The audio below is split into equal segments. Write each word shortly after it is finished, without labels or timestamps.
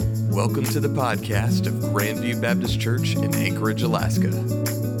Welcome to the podcast of Grandview Baptist Church in Anchorage, Alaska.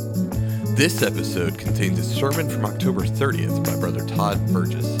 This episode contains a sermon from October 30th by Brother Todd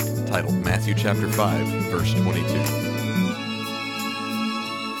Burgess, titled Matthew chapter 5, verse 22.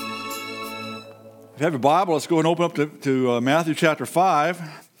 If you have a Bible, let's go and open up to Matthew chapter 5.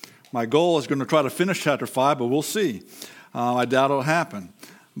 My goal is going to try to finish chapter 5, but we'll see. I doubt it'll happen.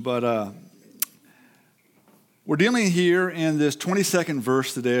 But we're dealing here in this 22nd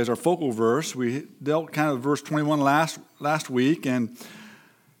verse today as our focal verse. We dealt kind of verse 21 last week. And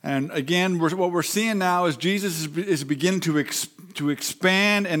again, what we're seeing now is Jesus is beginning to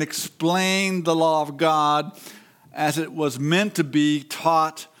expand and explain the law of God as it was meant to be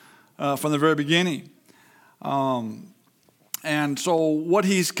taught from the very beginning. And so what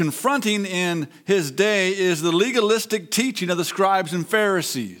he's confronting in his day is the legalistic teaching of the scribes and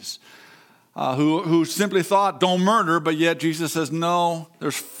Pharisees, who simply thought, don't murder, but yet Jesus says, no,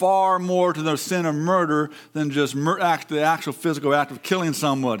 there's far more to the sin of murder than just the actual physical act of killing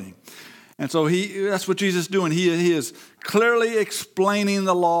somebody. And so that's what Jesus is doing. He is clearly explaining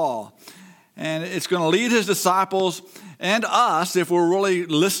the law. And it's going to lead his disciples and us, if we're really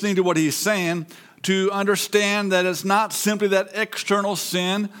listening to what he's saying, to understand that it's not simply that external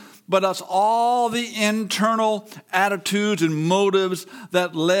sin, but it's all the internal attitudes and motives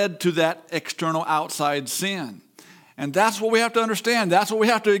that led to that external outside sin. And that's what we have to understand. That's what we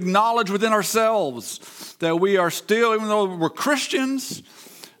have to acknowledge within ourselves, that we are still, even though we're Christians,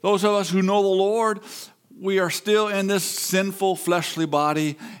 those of us who know the Lord, we are still in this sinful fleshly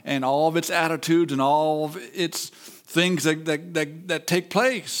body and all of its attitudes and all of its things that take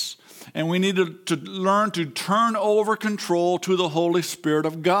place. And we need to learn to turn over control to the Holy Spirit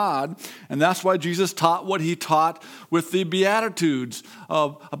of God. And that's why Jesus taught what he taught with the Beatitudes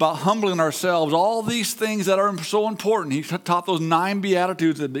about humbling ourselves, all these things that are so important. He taught those 9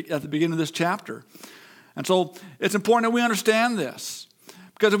 Beatitudes at the beginning of this chapter. And so it's important that we understand this.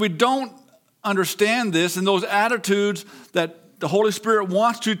 Because if we don't understand this and those attitudes that the Holy Spirit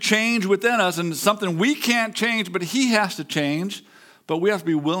wants to change within us, and it's something we can't change, but he has to change, but we have to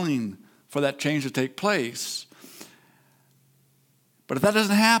be willing for that change to take place. But if that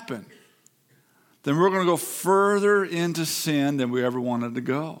doesn't happen, then we're going to go further into sin than we ever wanted to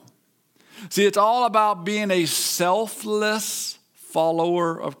go. See, it's all about being a selfless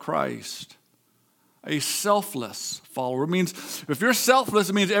follower of Christ. A selfless follower. It means if you're selfless,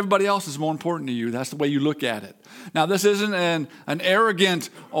 it means everybody else is more important to you. That's the way you look at it. Now, this isn't an arrogant,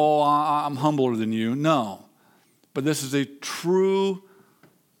 I'm humbler than you. No. But this is a true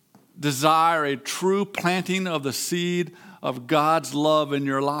desire, a true planting of the seed of God's love in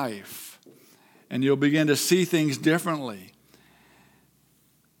your life. And you'll begin to see things differently.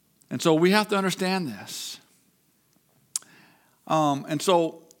 And so we have to understand this. And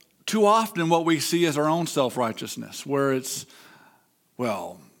so too often what we see is our own self-righteousness, where it's,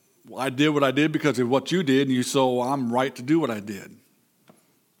 well, I did what I did because of what you did, and so I'm right to do what I did.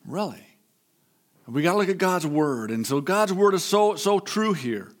 Really? We got to look at God's word. And so God's word is so true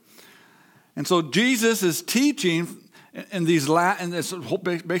here. And so Jesus is teaching in this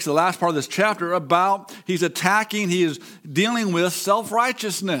basically the last part of this chapter about he is dealing with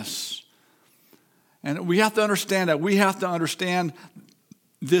self-righteousness. And we have to understand that. We have to understand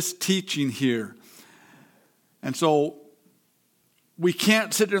this teaching here. And so we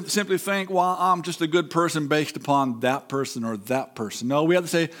can't sit there and simply think, well, I'm just a good person based upon that person or that person. No, we have to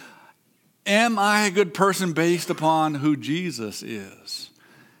say, am I a good person based upon who Jesus is?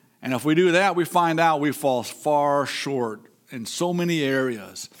 And if we do that, we find out we fall far short in so many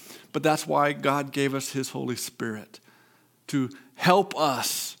areas. But that's why God gave us his Holy Spirit to help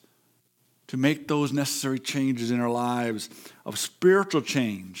us to make those necessary changes in our lives of spiritual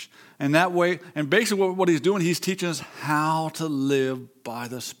change. And that way, and basically what he's doing, he's teaching us how to live by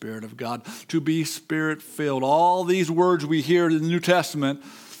the Spirit of God, to be Spirit-filled. All these words we hear in the New Testament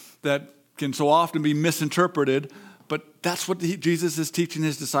that can so often be misinterpreted, but that's what Jesus is teaching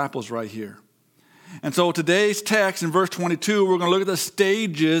his disciples right here. And so today's text in verse 22, we're going to look at the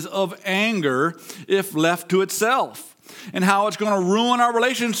stages of anger if left to itself, and how it's going to ruin our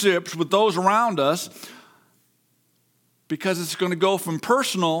relationships with those around us, because it's going to go from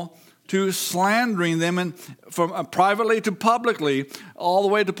personal to slandering them, and from privately to publicly, all the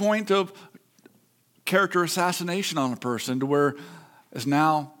way to the point of character assassination on a person, to where it's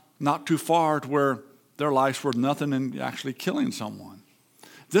now not too far to where their life's worth nothing and actually killing someone.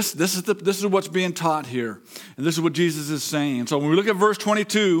 This is what's being taught here. And this is what Jesus is saying. So when we look at verse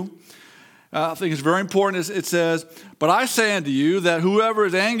 22, I think it's very important. It says, "But I say unto you that whoever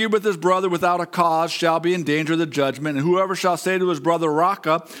is angry with his brother without a cause shall be in danger of the judgment. And whoever shall say to his brother,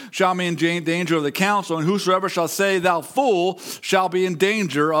 Raca, shall be in danger of the council. And whosoever shall say, thou fool, shall be in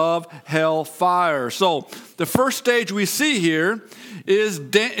danger of hell fire." So the first stage we see here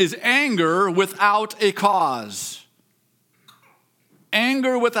is anger without a cause.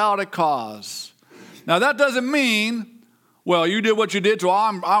 Anger without a cause. Now that doesn't mean, well, you did what you did, so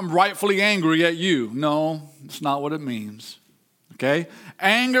I'm rightfully angry at you. No, that's not what it means. Okay?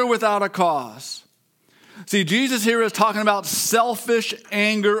 Anger without a cause. See, Jesus here is talking about selfish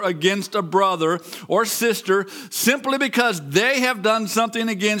anger against a brother or sister simply because they have done something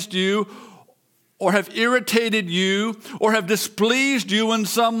against you or have irritated you or have displeased you in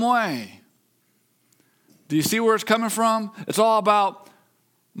some way. Do you see where it's coming from? It's all about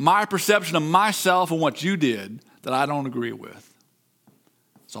my perception of myself and what you did that I don't agree with.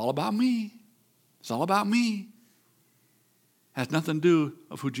 It's all about me. It's all about me. It has nothing to do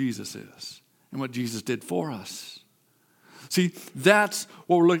with who Jesus is and what Jesus did for us. See, that's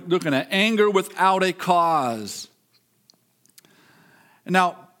what we're looking at. Anger without a cause.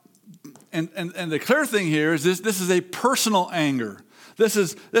 Now, and the clear thing here is this is a personal anger. This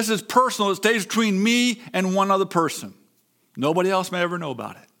is personal. It stays between me and one other person. Nobody else may ever know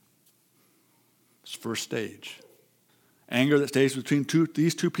about it. It's the first stage. Anger that stays between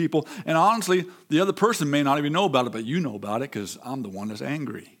these two people. And honestly, the other person may not even know about it, but you know about it because I'm the one that's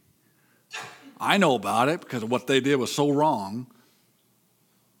angry. I know about it because what they did was so wrong.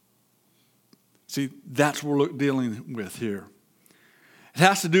 See, that's what we're dealing with here. It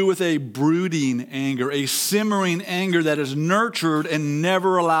has to do with a brooding anger, a simmering anger that is nurtured and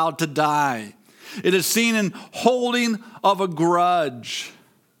never allowed to die. It is seen in holding of a grudge,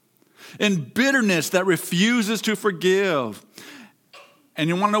 in bitterness that refuses to forgive. And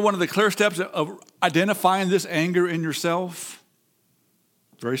you want to know one of the clear steps of identifying this anger in yourself?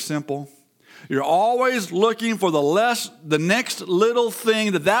 Very simple. You're always looking for the next little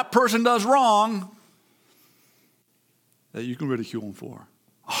thing that person does wrong that you can ridicule them for.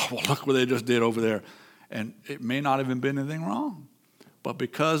 Oh, well, look what they just did over there. And it may not have even been anything wrong. But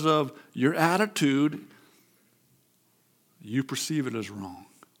because of your attitude, you perceive it as wrong.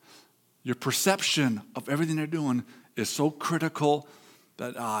 Your perception of everything they're doing is so critical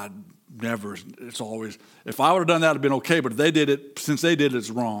that it's always, if I would have done that, it would have been okay, but if they did it, since they did it, it's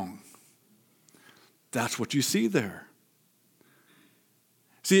wrong. That's what you see there.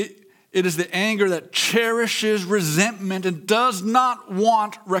 See, it is the anger that cherishes resentment and does not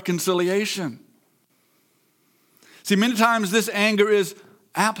want reconciliation. See, many times this anger is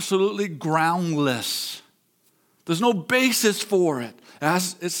absolutely groundless. There's no basis for it.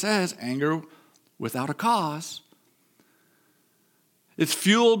 As it says, anger without a cause. It's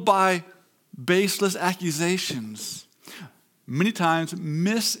fueled by baseless accusations. Many times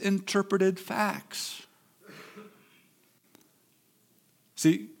misinterpreted facts.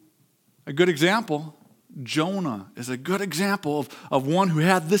 See, a good example, Jonah is a good example of one who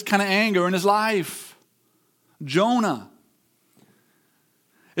had this kind of anger in his life. Jonah.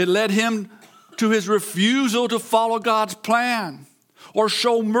 It led him to his refusal to follow God's plan or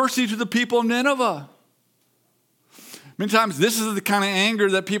show mercy to the people of Nineveh. Many times this is the kind of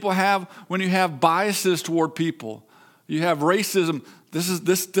anger that people have when you have biases toward people. You have racism. This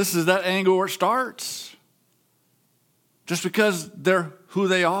is that anger where it starts. Just because they're who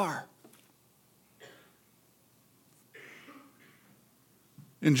they are.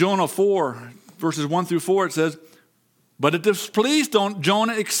 In Jonah 4, verses 1 through 4, it says, "But it displeased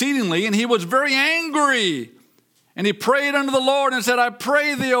Jonah exceedingly, and he was very angry. And he prayed unto the Lord and said, I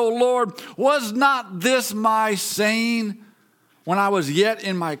pray thee, O Lord, was not this my saying when I was yet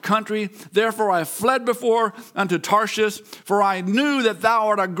in my country? Therefore I fled before unto Tarshish, for I knew that thou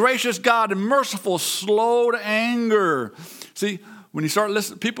art a gracious God and merciful, slow to anger." See, when you start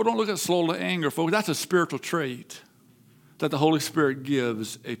listening, people don't look at slow to anger, folks. That's a spiritual trait that the Holy Spirit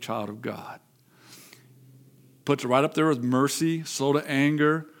gives a child of God. Puts it right up there with mercy, slow to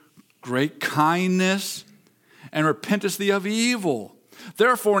anger, great kindness, and repentest thee of evil.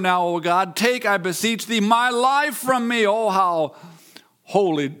 Therefore now, O God, take, I beseech thee, my life from me. Oh, how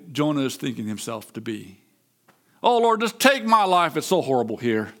holy Jonah is thinking himself to be. Oh, Lord, just take my life. It's so horrible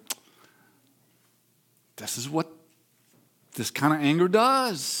here. This is what this kind of anger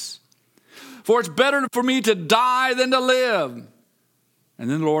does. For it's better for me to die than to live. And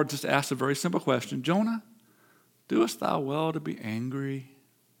then the Lord just asked a very simple question. Jonah, doest thou well to be angry?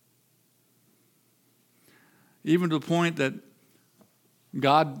 Even to the point that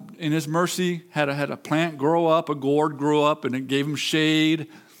God, in his mercy, had a plant grow up, a gourd grow up, and it gave him shade.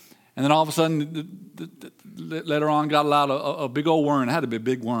 And then all of a sudden, later on, God allowed a big old worm. It had to be a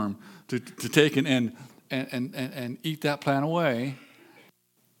big worm to take and eat that plant away.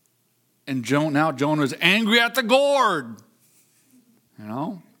 And now Jonah is angry at the gourd. You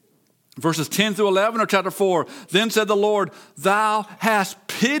know? Verses 10 through 11 of chapter 4. Then said the Lord, thou hast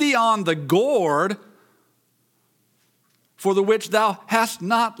pity on the gourd, for the which thou hast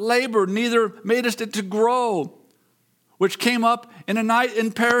not labored, neither madest it to grow, which came up in a night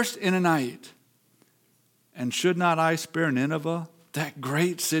and perished in a night. And should not I spare Nineveh, that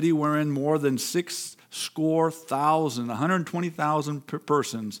great city wherein more than 120,000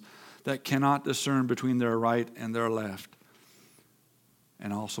 persons that cannot discern between their right and their left,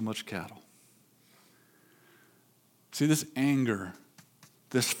 and also much cattle. See, this anger,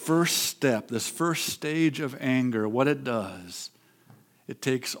 this first step, this first stage of anger, what it does, it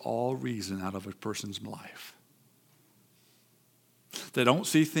takes all reason out of a person's life. They don't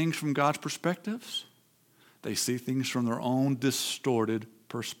see things from God's perspectives. They see things from their own distorted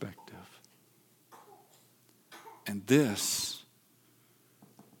perspective. And this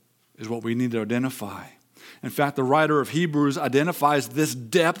is what we need to identify. In fact, the writer of Hebrews identifies this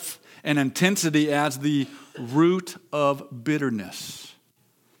depth and intensity as the root of bitterness.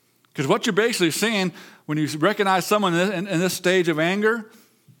 Because what you're basically saying when you recognize someone in this stage of anger,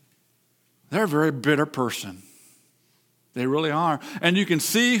 they're a very bitter person. They really are. And you can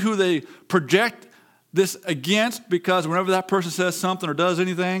see who they project this against, because whenever that person says something or does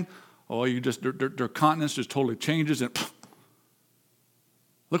anything, their countenance just totally changes, and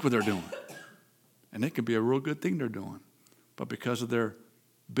look what they're doing. And it could be a real good thing they're doing. But because of their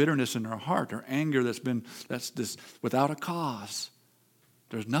bitterness in their heart, their anger that's this without a cause,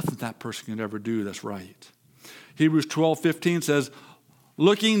 there's nothing that person can ever do that's right. Hebrews 12:15 says,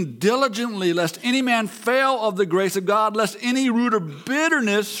 looking diligently lest any man fail of the grace of God, lest any root of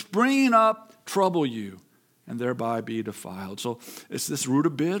bitterness springing up trouble you, and thereby be defiled. So it's this root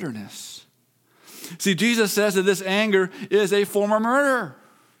of bitterness. See, Jesus says that this anger is a form of murder.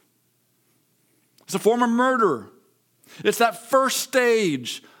 It's a form of murder. It's that first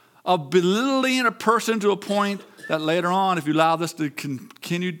stage of belittling a person to a point that later on, if you allow this to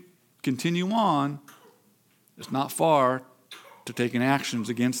continue on, it's not far to taking actions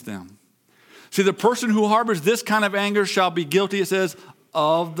against them. See, the person who harbors this kind of anger shall be guilty, it says,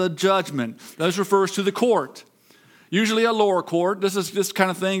 of the judgment. This refers to the court. Usually a lower court. This is this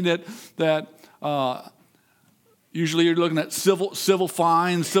kind of thing that usually you're looking at civil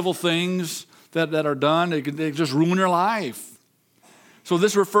fines, civil things that are done. They just ruin your life. So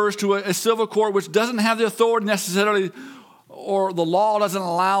this refers to a civil court which doesn't have the authority necessarily, or the law doesn't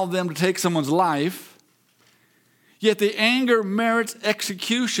allow them to take someone's life. Yet the anger merits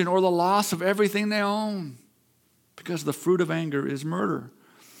execution or the loss of everything they own, because the fruit of anger is murder.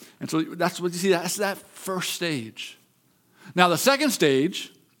 And so that's what you see. That's that first stage. Now the second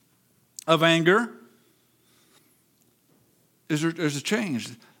stage of anger is there's a change.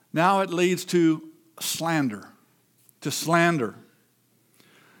 Now it leads to slander.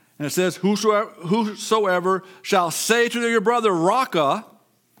 And it says, whosoever shall say to your brother, Raca,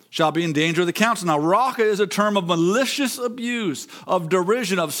 shall be in danger of the council. Now, Raca is a term of malicious abuse, of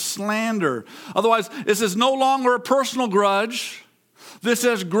derision, of slander. Otherwise, this is no longer a personal grudge. This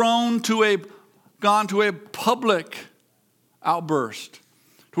has gone to a public outburst,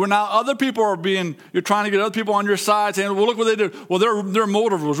 to where now other people you're trying to get other people on your side, saying, well, look what they did. Well, their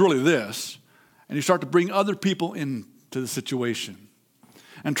motive was really this. And you start to bring other people into the situation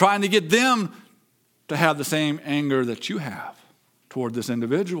and trying to get them to have the same anger that you have toward this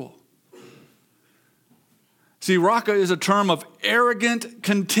individual. See, Raca is a term of arrogant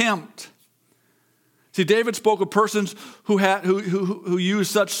contempt. See, David spoke of persons who use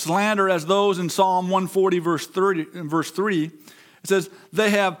such slander as those in Psalm 140, verse 3. It says,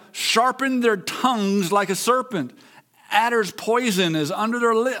 they have sharpened their tongues like a serpent. Adder's poison is under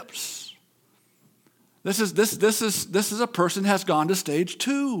their lips. This is a person who has gone to stage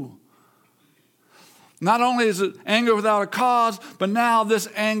 2. Not only is it anger without a cause, but now this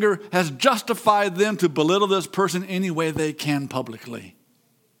anger has justified them to belittle this person any way they can publicly.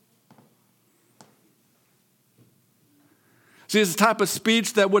 See, it's the type of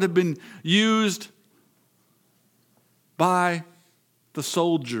speech that would have been used by the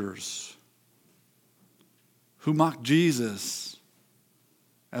soldiers who mocked Jesus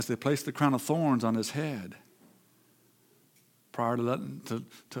as they placed the crown of thorns on his head prior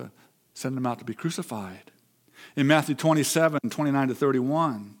to send him out to be crucified. In Matthew 27, 29 to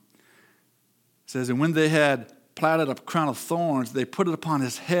 31, it says, and when they had platted a crown of thorns. They put it upon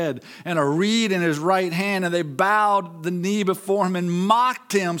his head and a reed in his right hand, and they bowed the knee before him and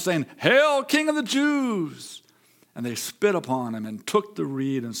mocked him, saying, "Hail, King of the Jews!" And they spit upon him and took the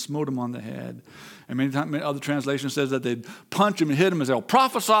reed and smote him on the head. And many other translations says that they'd punch him and hit him and say, "Oh,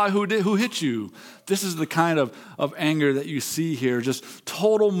 prophesy who hit you." This is the kind of anger that you see here, just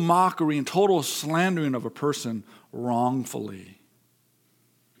total mockery and total slandering of a person wrongfully.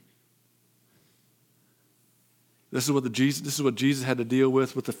 This is what Jesus had to deal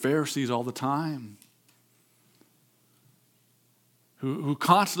with the Pharisees all the time, who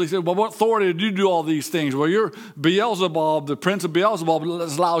constantly said, "Well, what authority did you do all these things?" "Well, you're Beelzebub, the prince of Beelzebub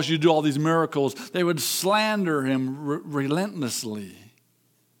allows you to do all these miracles." They would slander him relentlessly.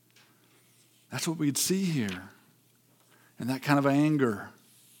 That's what we'd see here, and that kind of anger.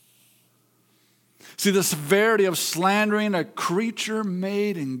 See, the severity of slandering a creature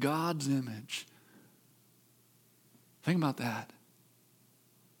made in God's image. Think about that.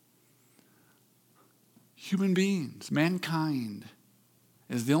 Human beings, mankind,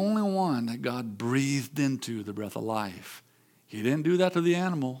 is the only one that God breathed into the breath of life. He didn't do that to the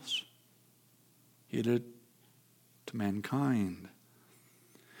animals. He did it to mankind.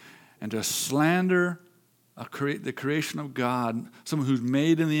 And to slander the creation of God, someone who's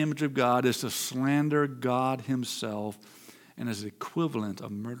made in the image of God, is to slander God himself and is equivalent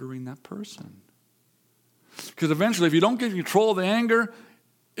of murdering that person. Because eventually, if you don't get control of the anger,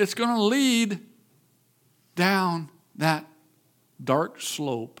 it's going to lead down that dark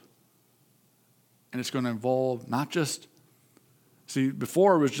slope. And it's going to involve not just, see,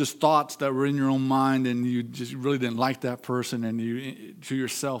 before it was just thoughts that were in your own mind and you just really didn't like that person, and you, to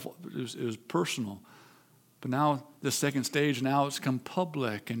yourself, it was personal. But now, the second stage, now it's come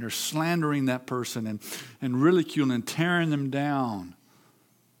public, and you're slandering that person and ridiculing and tearing them down.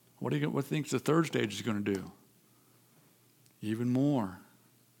 What do you think the third stage is going to do? Even more.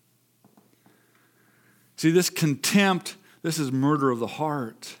 See, this contempt, this is murder of the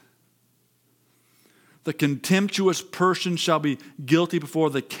heart. The contemptuous person shall be guilty before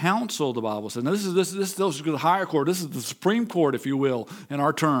the council, the Bible says. Now, this is the higher court. This is the Supreme Court, if you will, in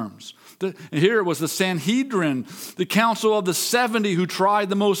our terms. And here it was the Sanhedrin, the council of the 70 who tried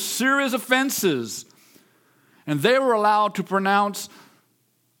the most serious offenses. And they were allowed to pronounce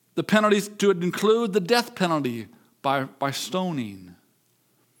the penalties to include the death penalty by stoning.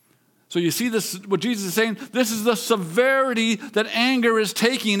 So you see this, what Jesus is saying, this is the severity that anger is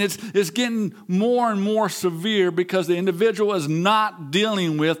taking. It's getting more and more severe because the individual is not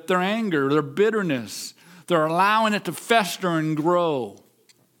dealing with their anger, their bitterness. They're allowing it to fester and grow.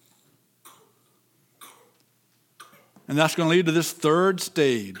 And that's going to lead to this third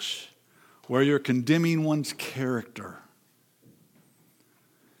stage where you're condemning one's character.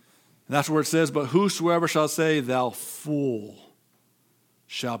 And that's where it says, "But whosoever shall say, thou fool,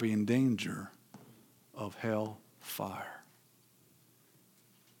 shall be in danger of hell fire."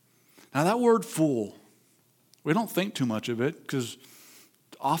 Now that word fool, we don't think too much of it because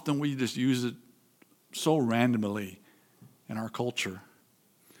often we just use it so randomly in our culture.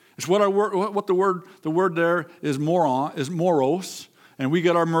 It's what the word there is moros, and we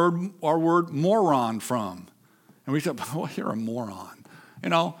get our word moron from. And we say, "Oh, you're a moron." You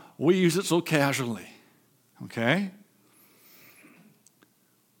know, we use it so casually. Okay?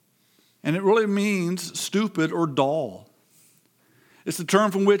 And it really means stupid or dull. It's the term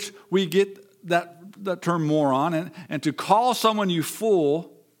from which we get that term moron. And to call someone you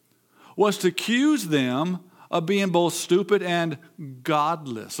fool was to accuse them of being both stupid and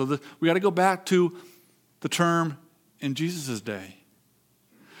godless. So we got to go back to the term in Jesus' day.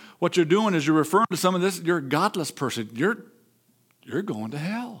 What you're doing is you're referring to some of this, you're a godless person. You're going to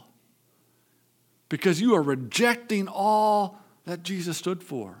hell. Because you are rejecting all that Jesus stood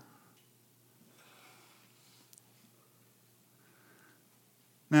for.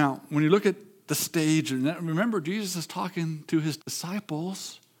 Now, when you look at the stage, and remember, Jesus is talking to his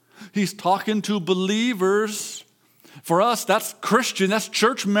disciples. He's talking to believers. For us, that's Christian, that's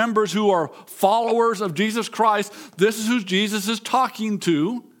church members who are followers of Jesus Christ. This is who Jesus is talking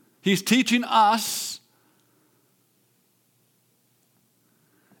to. He's teaching us.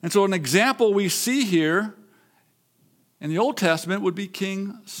 And so an example we see here in the Old Testament would be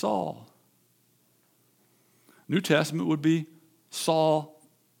King Saul. New Testament would be Saul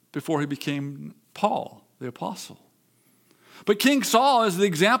before he became Paul, the apostle. But King Saul is the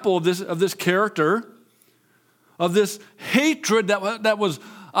example of this character, of this hatred that was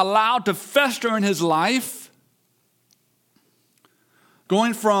allowed to fester in his life,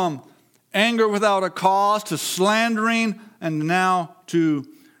 going from anger without a cause to slandering, and now to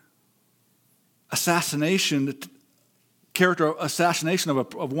assassination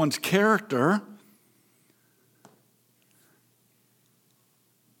of one's character,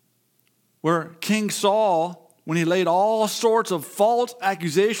 where King Saul, when he laid all sorts of false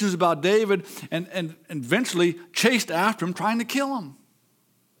accusations about David and eventually chased after him, trying to kill him.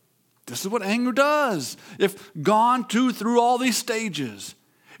 This is what anger does. If gone through all these stages,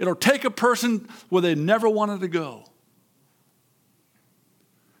 it'll take a person where they never wanted to go.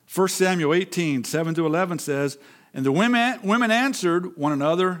 1 Samuel 18, 7-11 says, "And the women answered one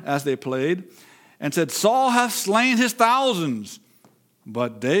another as they played, and said, Saul hath slain his thousands,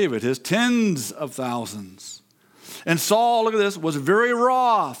 but David his tens of thousands. And Saul," look at this, "was very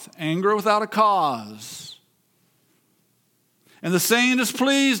wroth, anger without a cause. And the saying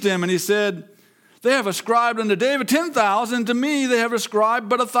displeased him, and he said, They have ascribed unto David 10,000, to me they have ascribed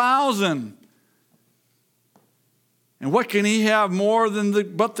but 1,000. And what can he have more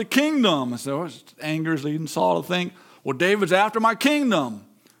than but the kingdom?" And so anger is leading Saul to think, well, David's after my kingdom.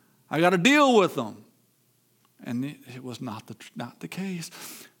 I got to deal with him. And it was not the case.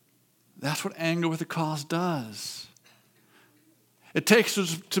 That's what anger with a cause does. It takes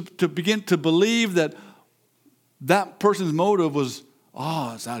us to begin to believe that person's motive was,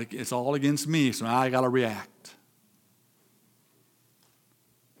 it's all against me, so now I got to react.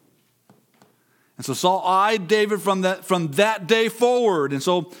 And so Saul eyed David from that day forward. And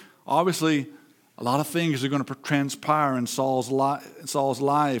so obviously a lot of things are going to transpire in Saul's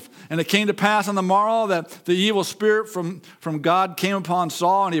life. And it came to pass on the morrow that the evil spirit from God came upon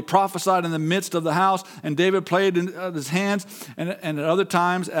Saul, and he prophesied in the midst of the house. And David played in his hands. And at other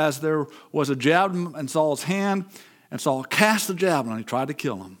times, as there was a javelin in Saul's hand, and Saul cast the javelin, and he tried to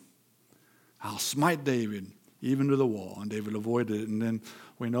kill him. "I'll smite David even to the wall." And David avoided it. And then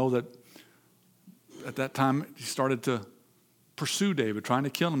we know that at that time he started to pursue David, trying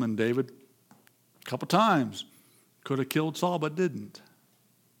to kill him. And David, a couple times, could have killed Saul, but didn't.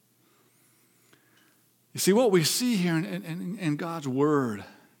 You see, what we see here in God's word,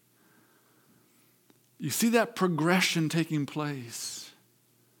 you see that progression taking place.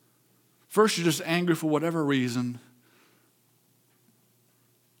 First, you're just angry for whatever reason.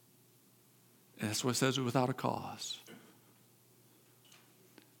 And that's what it says, without a cause.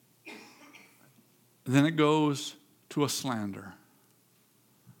 And then it goes to a slander.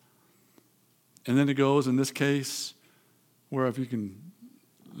 And then it goes, in this case, where if you can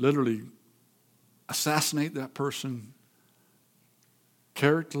literally assassinate that person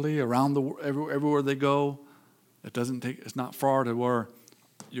characterly around everywhere they go, it's not far to where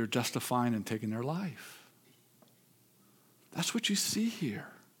you're justifying and taking their life. That's what you see here.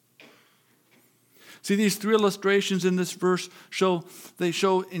 See, these three illustrations in this verse show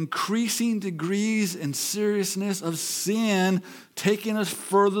increasing degrees and seriousness of sin taking us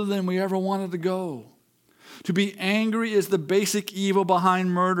further than we ever wanted to go. To be angry is the basic evil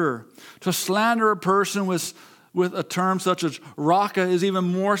behind murder. To slander a person with a term such as raka is even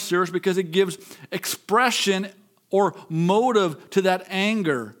more serious, because it gives expression or motive to that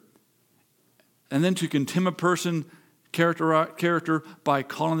anger. And then to condemn a person character by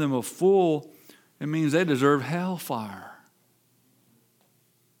calling them a fool, it means they deserve hellfire.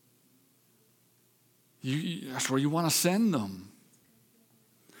 That's where you want to send them.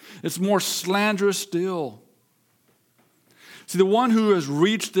 It's more slanderous still. See, the one who has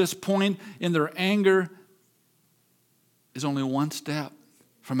reached this point in their anger is only one step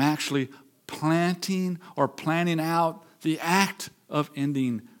from actually planning out the act of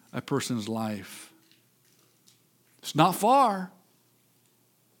ending a person's life. It's not far.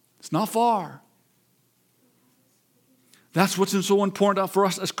 It's not far. That's what's so important for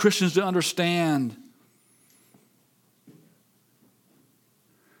us as Christians to understand.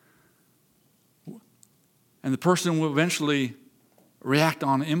 And the person will eventually react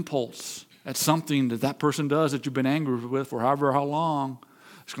on impulse at something that person does that you've been angry with for how long.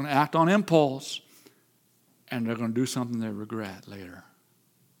 It's going to act on impulse, and they're going to do something they regret later.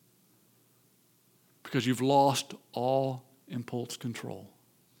 Because you've lost all impulse control.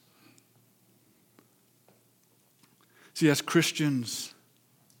 See, as Christians,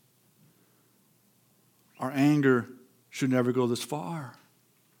 our anger should never go this far.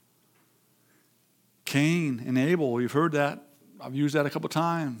 Cain and Abel, you've heard that. I've used that a couple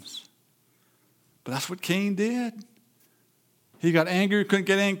times. But that's what Cain did. He got angry, couldn't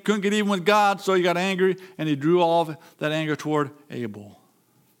get even with God, so he got angry, and he drew all of that anger toward Abel.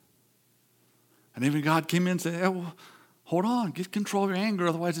 And even God came in and said, hey, well, hold on, get control of your anger,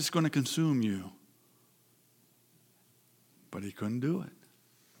 otherwise it's going to consume you. But he couldn't do it.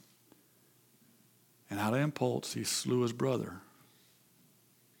 And out of impulse, he slew his brother.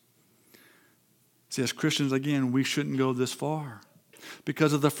 See, as Christians, again, we shouldn't go this far.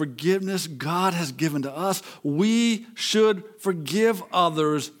 Because of the forgiveness God has given to us, we should forgive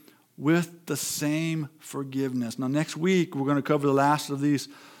others with the same forgiveness. Now, next week, we're going to cover the last of these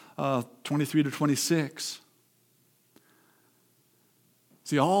 23 to 26.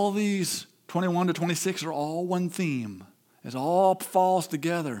 See, all these 21 to 26 are all one theme. It all falls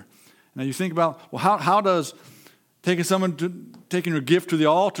together. Now, you think about, well, how does taking your gift to the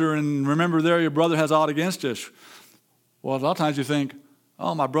altar and remember there your brother has aught against us? Well, a lot of times you think,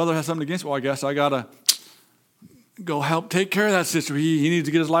 oh, my brother has something against me. Well, I guess I got to go help take care of that sister. He needs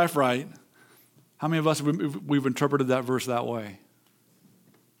to get his life right. How many of us, we've interpreted that verse that way?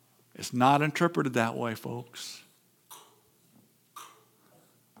 It's not interpreted that way, folks.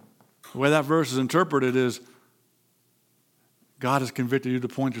 The way that verse is interpreted is God has convicted you to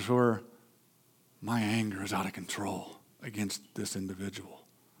the point where my anger is out of control against this individual.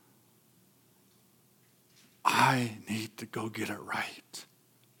 I need to go get it right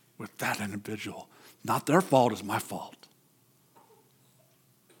with that individual. Not their fault, it's my fault.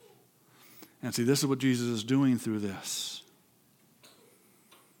 And see, this is what Jesus is doing through this.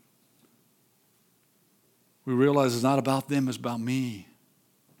 We realize it's not about them, it's about me.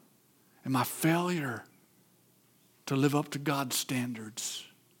 And my failure to live up to God's standards.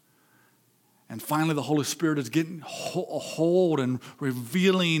 And finally, the Holy Spirit is getting a hold and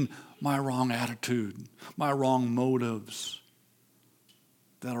revealing my wrong attitude, my wrong motives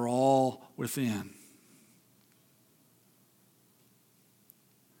that are all within.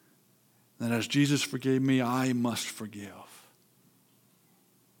 That as Jesus forgave me, I must forgive.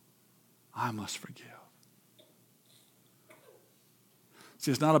 I must forgive. See,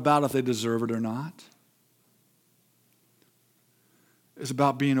 it's not about if they deserve it or not. It's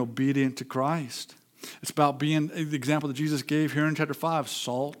about being obedient to Christ. It's about being, the example that Jesus gave here in chapter 5,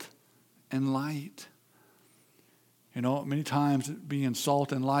 salt and light. You know, many times being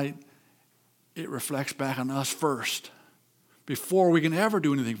salt and light, it reflects back on us first before we can ever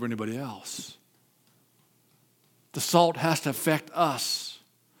do anything for anybody else. The salt has to affect us.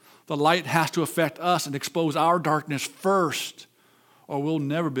 The light has to affect us and expose our darkness first, or we'll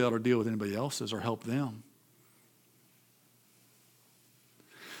never be able to deal with anybody else's or help them.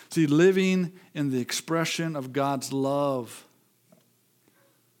 See, living in the expression of God's love.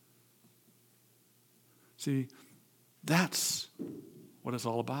 See, that's what it's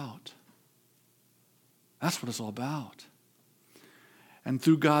all about. That's what it's all about. And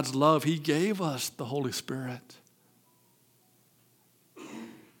through God's love, He gave us the Holy Spirit.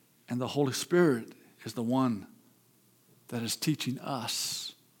 And the Holy Spirit is the one that is teaching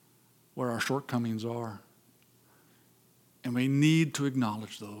us where our shortcomings are. And we need to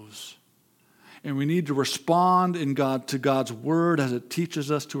acknowledge those. And we need to respond to God's word as it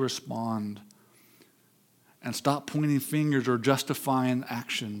teaches us to respond. And stop pointing fingers or justifying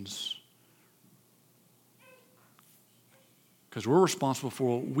actions. Because we're responsible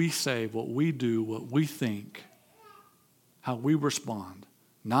for what we say, what we do, what we think, how we respond,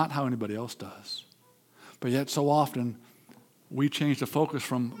 not how anybody else does. But yet so often we change the focus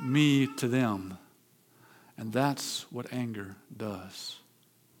from me to them. And that's what anger does.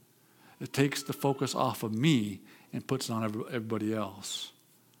 It takes the focus off of me and puts it on everybody else.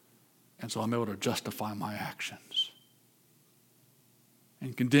 And so I'm able to justify my actions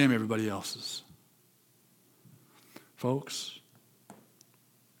and condemn everybody else's. Folks,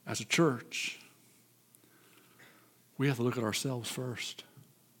 as a church, we have to look at ourselves first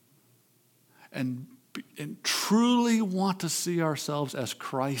and truly want to see ourselves as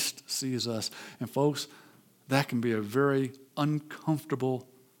Christ sees us. And folks, that can be a very uncomfortable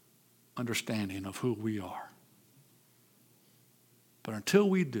understanding of who we are. But until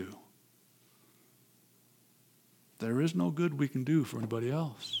we do, there is no good we can do for anybody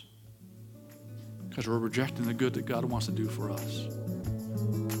else. Because we're rejecting the good that God wants to do for us.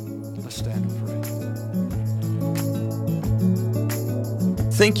 Let's stand and pray.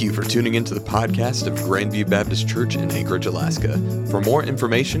 Thank you for tuning into the podcast of Grandview Baptist Church in Anchorage, Alaska. For more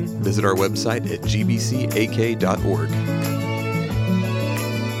information, visit our website at gbcak.org.